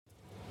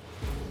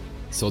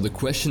So the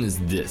question is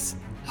this: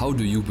 how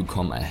do you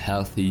become a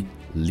healthy,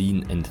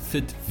 lean and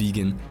fit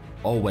vegan,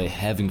 always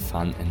having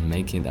fun and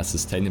making it a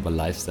sustainable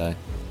lifestyle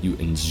you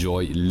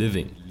enjoy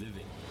living?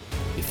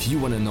 If you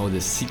want to know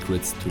the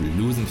secrets to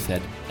losing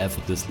fat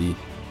effortlessly,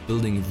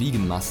 building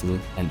vegan muscle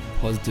and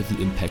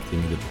positively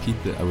impacting the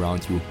people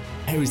around you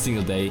every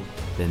single day,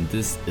 then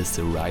this is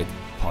the right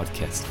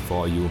podcast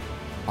for you.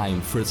 I am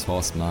Fritz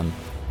Horstmann.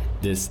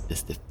 This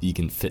is the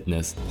Vegan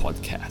Fitness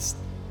Podcast.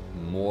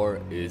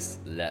 More is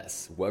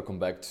less. Welcome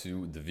back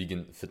to the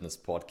Vegan Fitness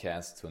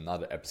Podcast, to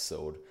another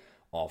episode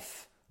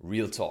of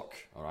Real Talk.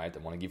 All right, I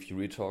want to give you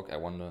real talk. I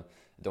don't want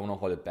to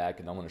hold it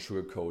back, and I want to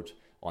sugarcoat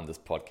on this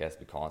podcast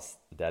because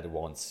that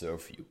won't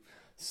serve you.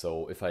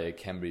 So if I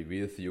can be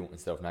real with you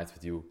instead of nice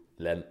with you,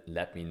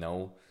 let me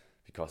know,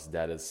 because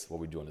that is what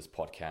we do on this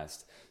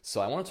podcast. So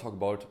I want to talk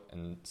about a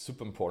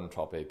super important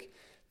topic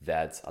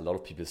that a lot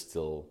of people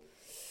still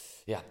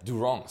do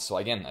wrong. So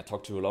again, I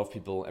talk to a lot of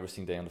people every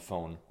single day on the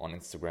phone, on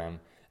Instagram,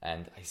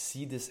 and I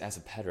see this as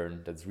a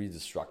pattern that's really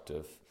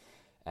destructive,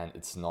 and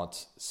it's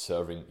not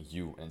serving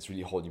you, and it's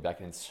really holding you back,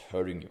 and it's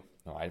hurting you.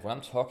 All right, what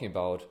I'm talking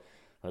about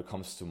when it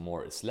comes to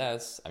more is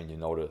less, I mean, you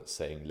know the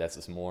saying less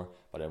is more,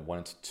 but I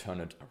wanted to turn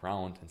it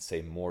around and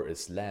say more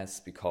is less,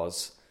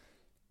 because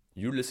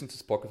you're listening to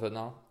this podcast right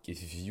now.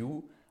 If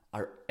you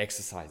are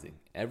exercising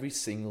every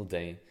single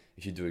day,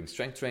 if you're doing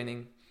strength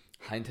training,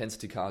 high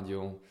intensity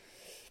cardio,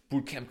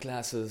 boot camp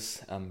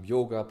classes,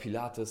 yoga,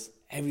 Pilates,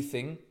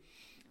 everything,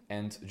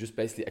 and just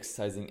basically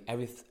exercising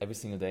every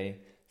single day,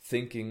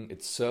 thinking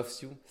it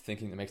serves you,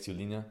 thinking it makes you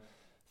leaner,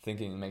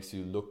 thinking it makes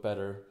you look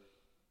better,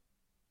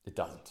 it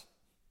doesn't.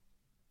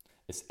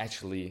 It's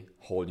actually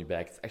holding you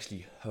back. It's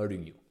actually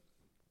hurting you.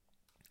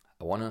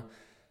 I want to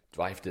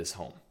drive this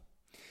home.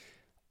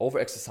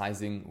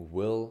 Over-exercising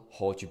will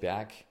hold you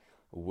back,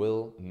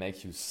 will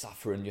make you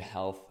suffer in your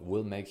health,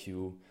 will make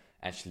you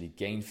actually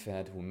gain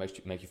fat, will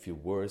make you feel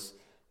worse,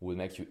 will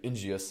make you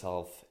injure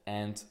yourself,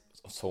 and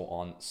so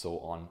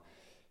on.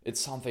 It's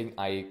something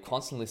I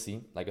constantly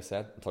see. Like I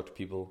said, I talk to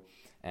people,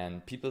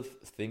 and people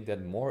think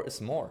that more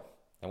is more.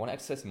 They want to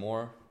exercise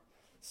more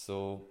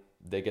so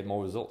they get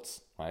more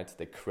results, right?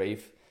 They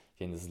crave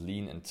this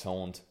lean and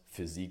toned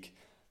physique,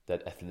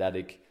 that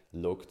athletic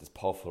look, this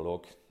powerful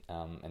look,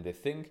 and they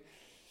think,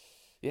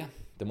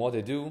 the more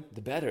they do,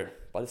 the better.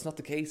 But it's not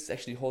the case. It's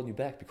actually holding you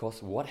back,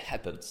 because what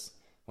happens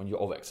when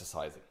you're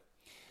over-exercising?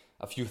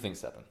 A few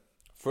things happen.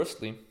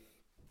 Firstly,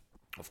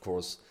 of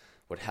course,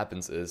 what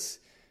happens is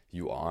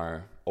you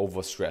are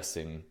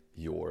overstressing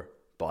your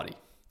body.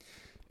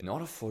 In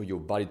order for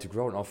your body to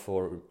grow, in order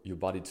for your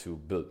body to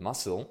build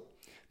muscle,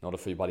 in order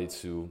for your body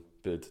to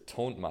build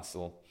toned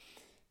muscle,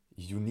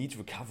 you need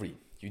recovery.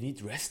 You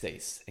need rest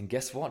days. And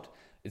guess what?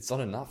 It's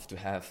not enough to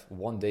have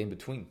one day in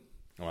between,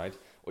 all right?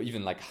 Or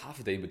even like half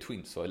a day in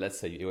between. So let's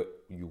say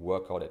you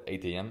work out at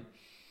 8 a.m.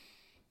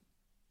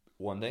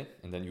 one day,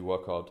 and then you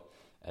work out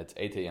at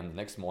 8 a.m. the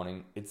next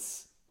morning.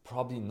 It's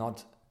probably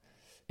not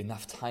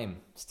enough time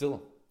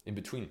still in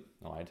between,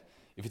 all right?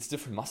 If it's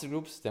different muscle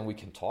groups, then we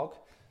can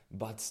talk.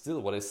 But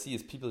still, what I see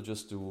is people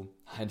just do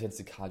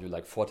high-intensity cardio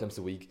like 4 times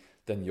a week,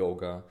 then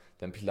yoga,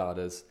 then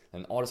Pilates,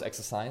 and all this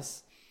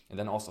exercise, and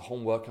then also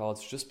home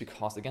workouts, just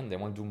because, again, they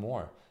want to do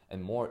more.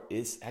 And more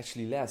is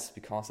actually less,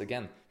 because,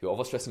 again, you're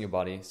overstressing your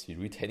body, so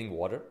you're retaining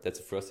water. That's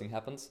the first thing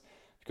happens,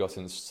 because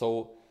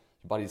your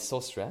body is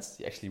so stressed,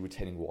 you're actually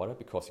retaining water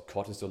because your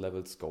cortisol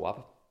levels go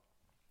up.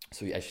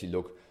 So you actually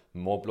look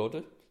more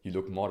bloated, you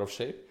look more out of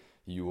shape,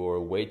 your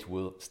weight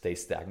will stay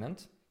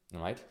stagnant,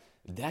 right?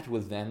 That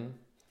will then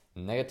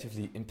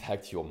negatively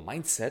impact your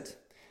mindset,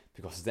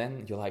 because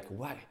then you're like,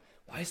 why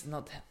is it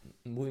not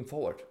moving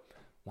forward?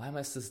 Why am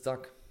I still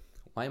stuck?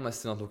 Why am I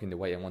still not looking the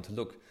way I want to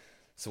look?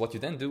 So what you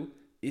then do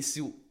is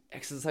you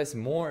exercise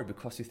more,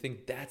 because you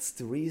think that's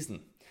the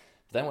reason.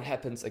 Then what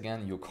happens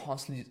again, you're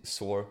constantly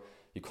sore,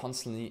 you're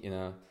constantly in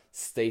a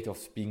state of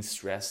being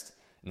stressed,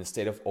 in a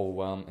state of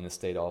overwhelm, in a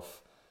state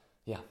of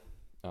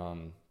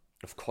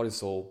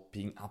cortisol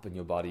being up in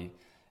your body,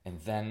 and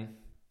then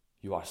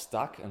you are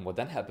stuck. And what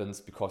then happens,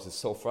 because you're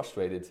so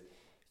frustrated,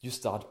 you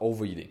start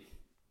overeating,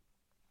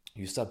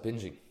 you start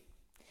binging,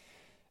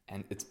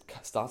 and it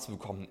starts to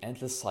become an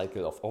endless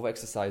cycle of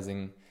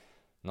over-exercising,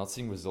 not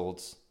seeing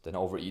results, then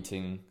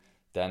overeating.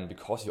 Then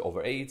because you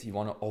overate, you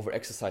want to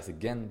over-exercise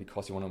again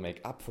because you want to make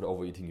up for the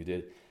overeating you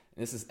did.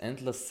 And this is an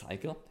endless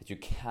cycle that you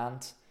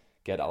can't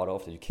get out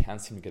of, that you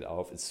can't seem to get out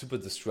of. It's super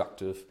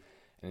destructive.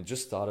 And it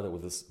just started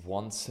with this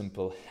one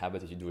simple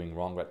habit that you're doing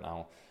wrong right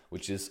now,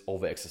 which is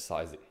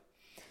over-exercising.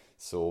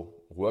 So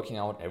working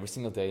out every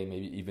single day,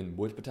 maybe even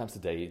multiple times a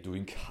day,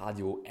 doing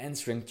cardio and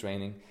strength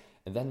training,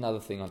 and then another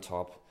thing on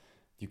top,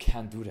 you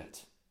can't do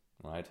that,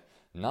 right?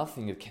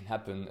 Nothing that can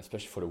happen,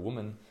 especially for the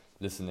woman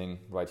listening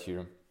right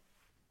here.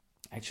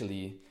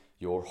 Actually,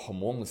 your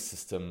hormonal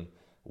system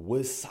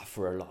will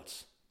suffer a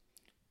lot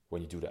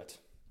when you do that,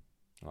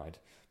 right?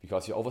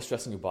 Because you're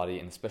overstressing your body,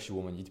 and especially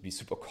women, you need to be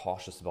super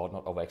cautious about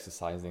not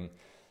over-exercising.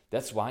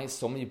 That's why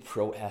so many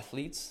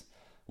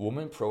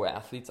women pro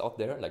athletes out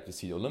there, like you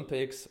see the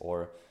Olympics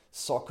or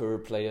soccer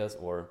players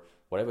or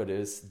whatever it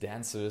is,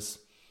 dancers,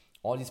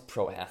 all these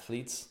pro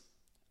athletes,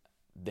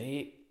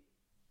 they,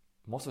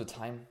 most of the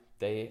time,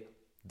 they're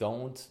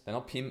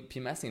not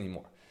PMSing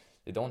anymore.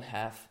 They don't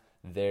have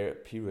their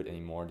period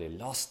anymore. They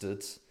lost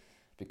it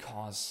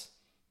because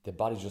their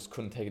body just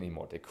couldn't take it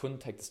anymore. They couldn't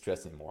take the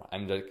stress anymore.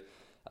 I'm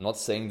not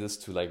saying this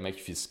to make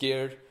you feel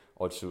scared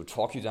or to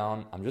talk you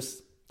down. I'm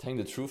just telling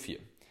the truth here.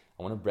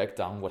 I want to break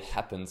down what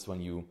happens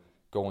when you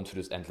go into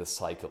this endless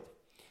cycle.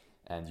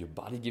 And your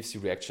body gives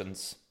you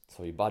reactions,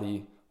 so your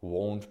body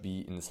won't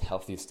be in this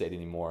healthy state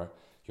anymore.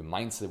 Your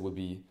mindset will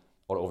be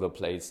all over the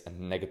place and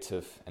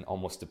negative and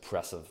almost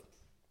depressive.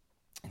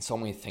 And so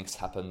many things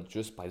happen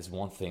just by this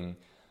one thing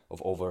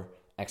of over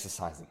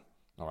exercising.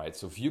 All right,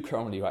 so if you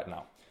currently right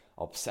now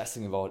are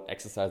obsessing about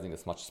exercising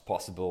as much as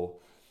possible,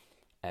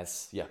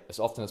 as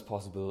often as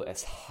possible,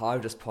 as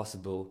hard as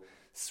possible,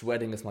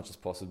 sweating as much as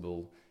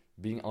possible,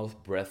 being out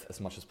of breath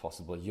as much as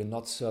possible, you're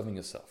not serving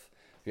yourself.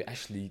 You're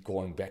actually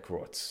going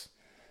backwards.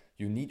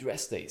 You need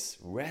rest days.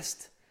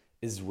 Rest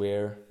is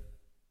where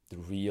the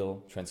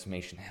real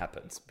transformation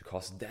happens,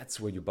 because that's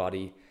where your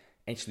body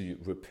actually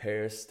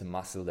repairs the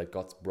muscle that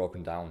got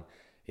broken down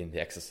in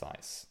the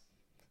exercise.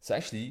 So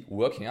actually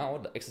working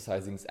out,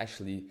 exercising is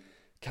actually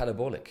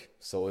catabolic.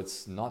 So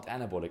it's not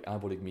anabolic.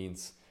 Anabolic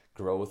means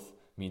growth,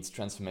 means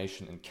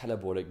transformation, and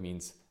catabolic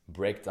means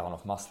breakdown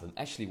of muscle. And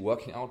actually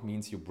working out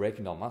means you're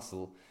breaking down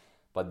muscle,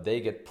 but they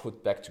get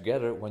put back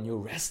together when you're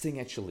resting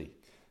actually.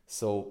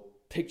 So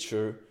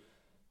picture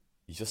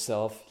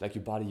yourself like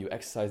your body, you're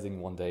exercising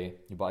one day,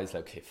 your body's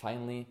like, okay,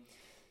 finally,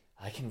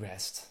 I can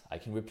rest. I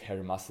can repair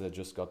the muscle that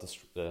just got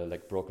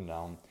broken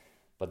down.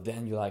 But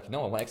then you're like,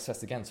 no, I want to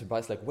exercise again. So your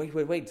body's like,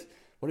 wait.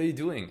 What are you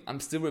doing? I'm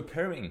still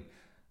repairing.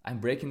 I'm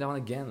breaking down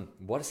again.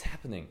 What is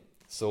happening?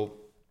 So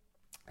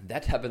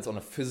that happens on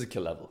a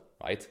physical level,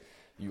 right?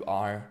 You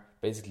are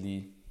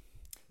basically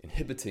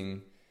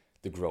inhibiting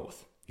the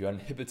growth. You are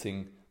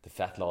inhibiting the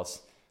fat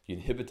loss. You're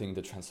inhibiting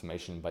the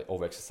transformation by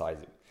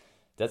over-exercising.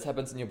 That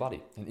happens in your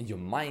body. And in your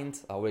mind,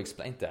 I already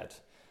explained that.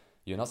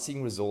 You're not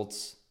seeing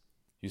results.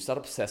 You start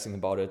obsessing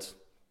about it.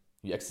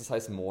 You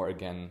exercise more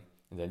again.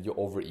 And then you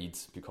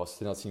overeat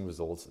because you're not seeing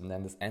results. And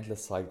then this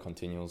endless cycle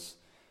continues,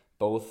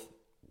 both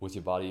with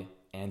your body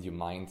and your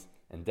mind.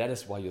 And that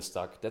is why you're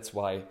stuck. That's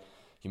why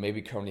you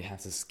maybe currently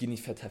have this skinny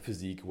fat type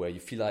physique where you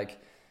feel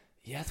like,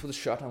 yes, with a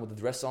shirt on, with a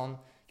dress on,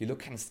 you look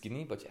kind of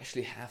skinny, but you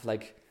actually have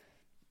like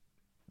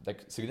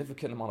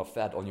significant amount of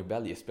fat on your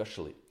belly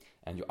especially.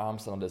 And your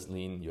arms are not as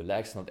lean, your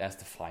legs are not as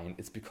defined.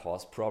 It's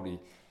because probably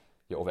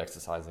you're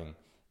over-exercising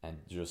and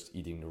just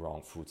eating the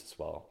wrong foods as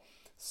well.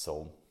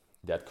 So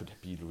that could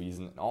be the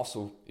reason. And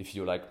also, if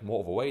you're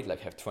more overweight,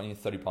 have 20,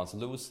 30 pounds to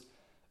lose,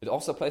 it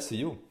also applies to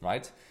you,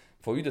 right?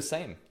 For you the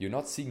same. You're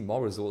not seeing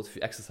more results if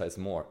you exercise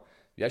more.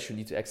 You actually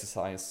need to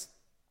exercise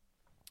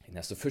in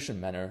a sufficient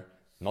manner,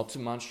 not too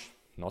much,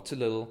 not too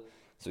little,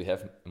 so you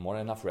have more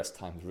than enough rest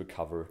time to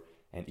recover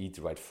and eat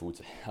the right food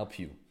to help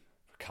you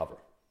recover,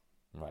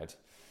 right?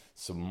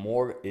 So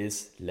more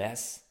is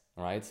less,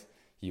 right?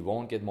 You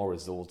won't get more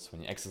results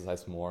when you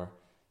exercise more.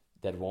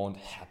 That won't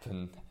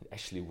happen. It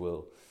actually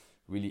will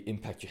really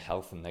impact your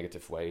health in a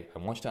negative way. I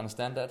want you to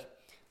understand that.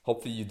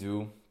 Hopefully you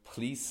do.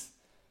 Please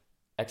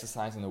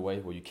exercise in a way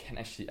where you can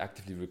actually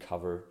actively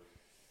recover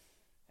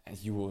and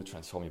you will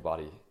transform your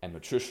body. And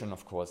nutrition,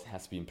 of course,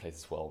 has to be in place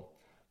as well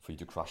for you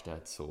to crush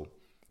that. So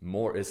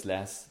more is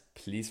less.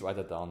 Please write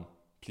that down.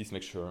 Please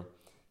make sure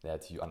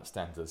that you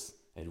understand this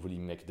and it really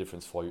make a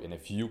difference for you. And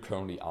if you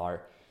currently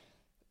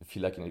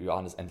feel like you're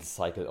on this endless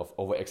cycle of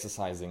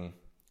over-exercising,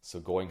 so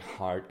going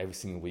hard every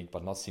single week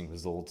but not seeing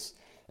results,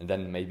 and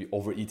then maybe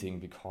overeating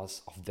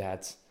because of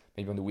that,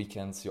 maybe on the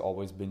weekends you're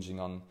always binging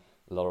on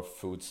a lot of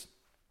foods.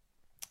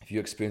 If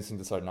you're experiencing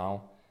this right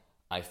now,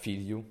 I feel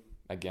you.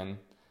 Again,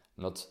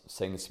 I'm not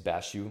saying this to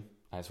bash you.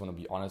 I just want to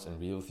be honest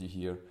and real with you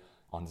here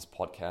on this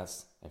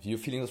podcast. If you're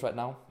feeling this right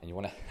now and you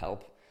want to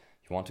help,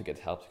 you want to get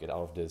help to get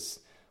out of this,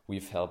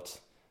 we've helped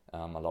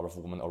a lot of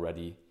women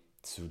already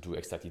to do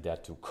exactly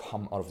that, to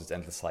come out of this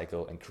endless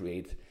cycle and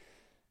create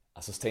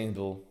a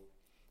sustainable,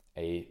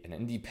 an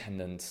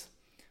independent,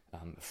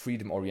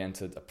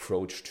 freedom-oriented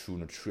approach to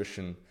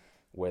nutrition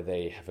where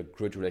they have a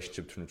good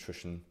relationship to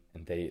nutrition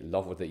and they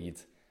love what they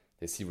eat,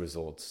 they see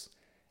results,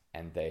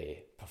 and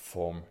they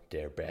perform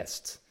their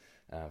best.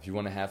 If you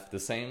want to have the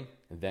same,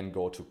 then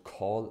go to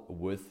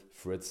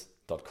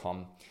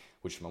callwithfritz.com,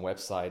 which is my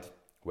website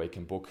where you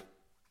can book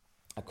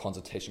a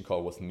consultation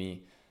call with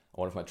me,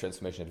 one of my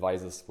transformation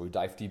advisors, where we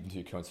dive deep into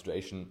your current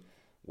situation,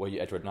 where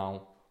you're at right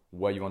now,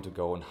 where you want to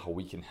go, and how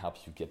we can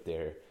help you get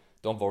there.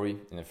 Don't worry,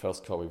 in the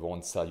first call we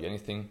won't sell you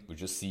anything. We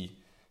just see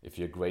if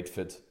you're a great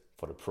fit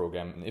for the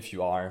program. And if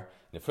you are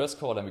in the first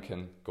call, then we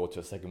can go to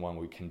a second one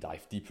where we can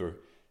dive deeper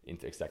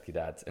into exactly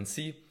that and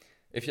see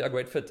if you're a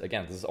great fit.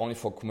 Again, this is only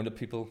for committed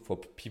people, for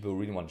people who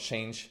really want to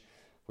change.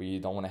 We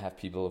don't want to have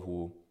people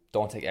who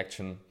don't take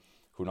action,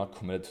 who are not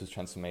committed to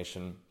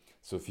transformation.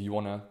 So if you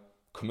want to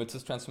commit to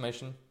this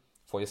transformation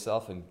for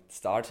yourself and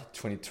start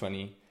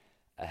 2020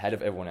 ahead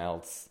of everyone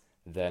else,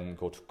 then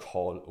go to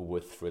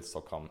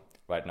callwithfritz.com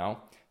right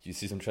now. You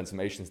see some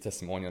transformations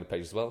testimonial on the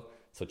page as well.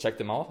 So check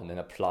them out and then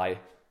apply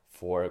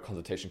for a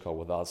consultation call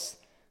with us,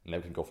 and then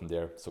we can go from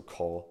there. So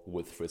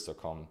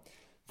callwithfritz.com.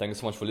 Thank you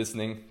so much for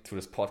listening to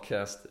this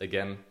podcast.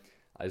 Again,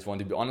 I just want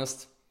to be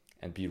honest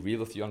and be real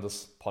with you on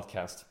this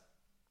podcast.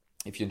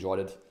 If you enjoyed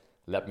it,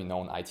 let me know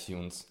on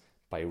iTunes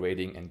by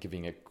rating and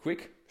giving a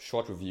quick,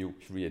 short review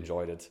if you really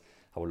enjoyed it.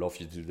 I would love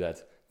you to do that.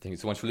 Thank you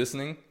so much for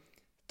listening.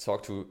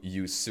 Talk to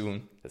you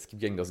soon. Let's keep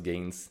getting those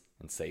gains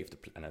and save the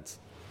planet.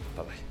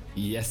 Bye-bye.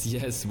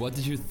 Yes. What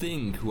did you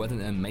think? What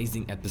an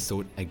amazing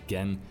episode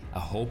again. I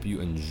hope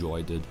you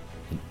enjoyed it.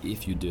 And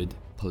if you did,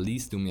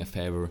 please do me a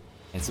favor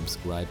and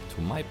subscribe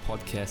to my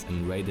podcast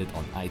and rate it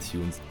on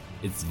iTunes.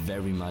 It's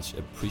very much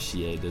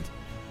appreciated.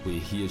 We'll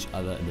hear each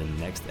other in the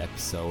next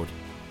episode.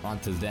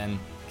 Until then,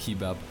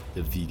 keep up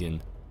the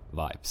vegan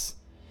vibes.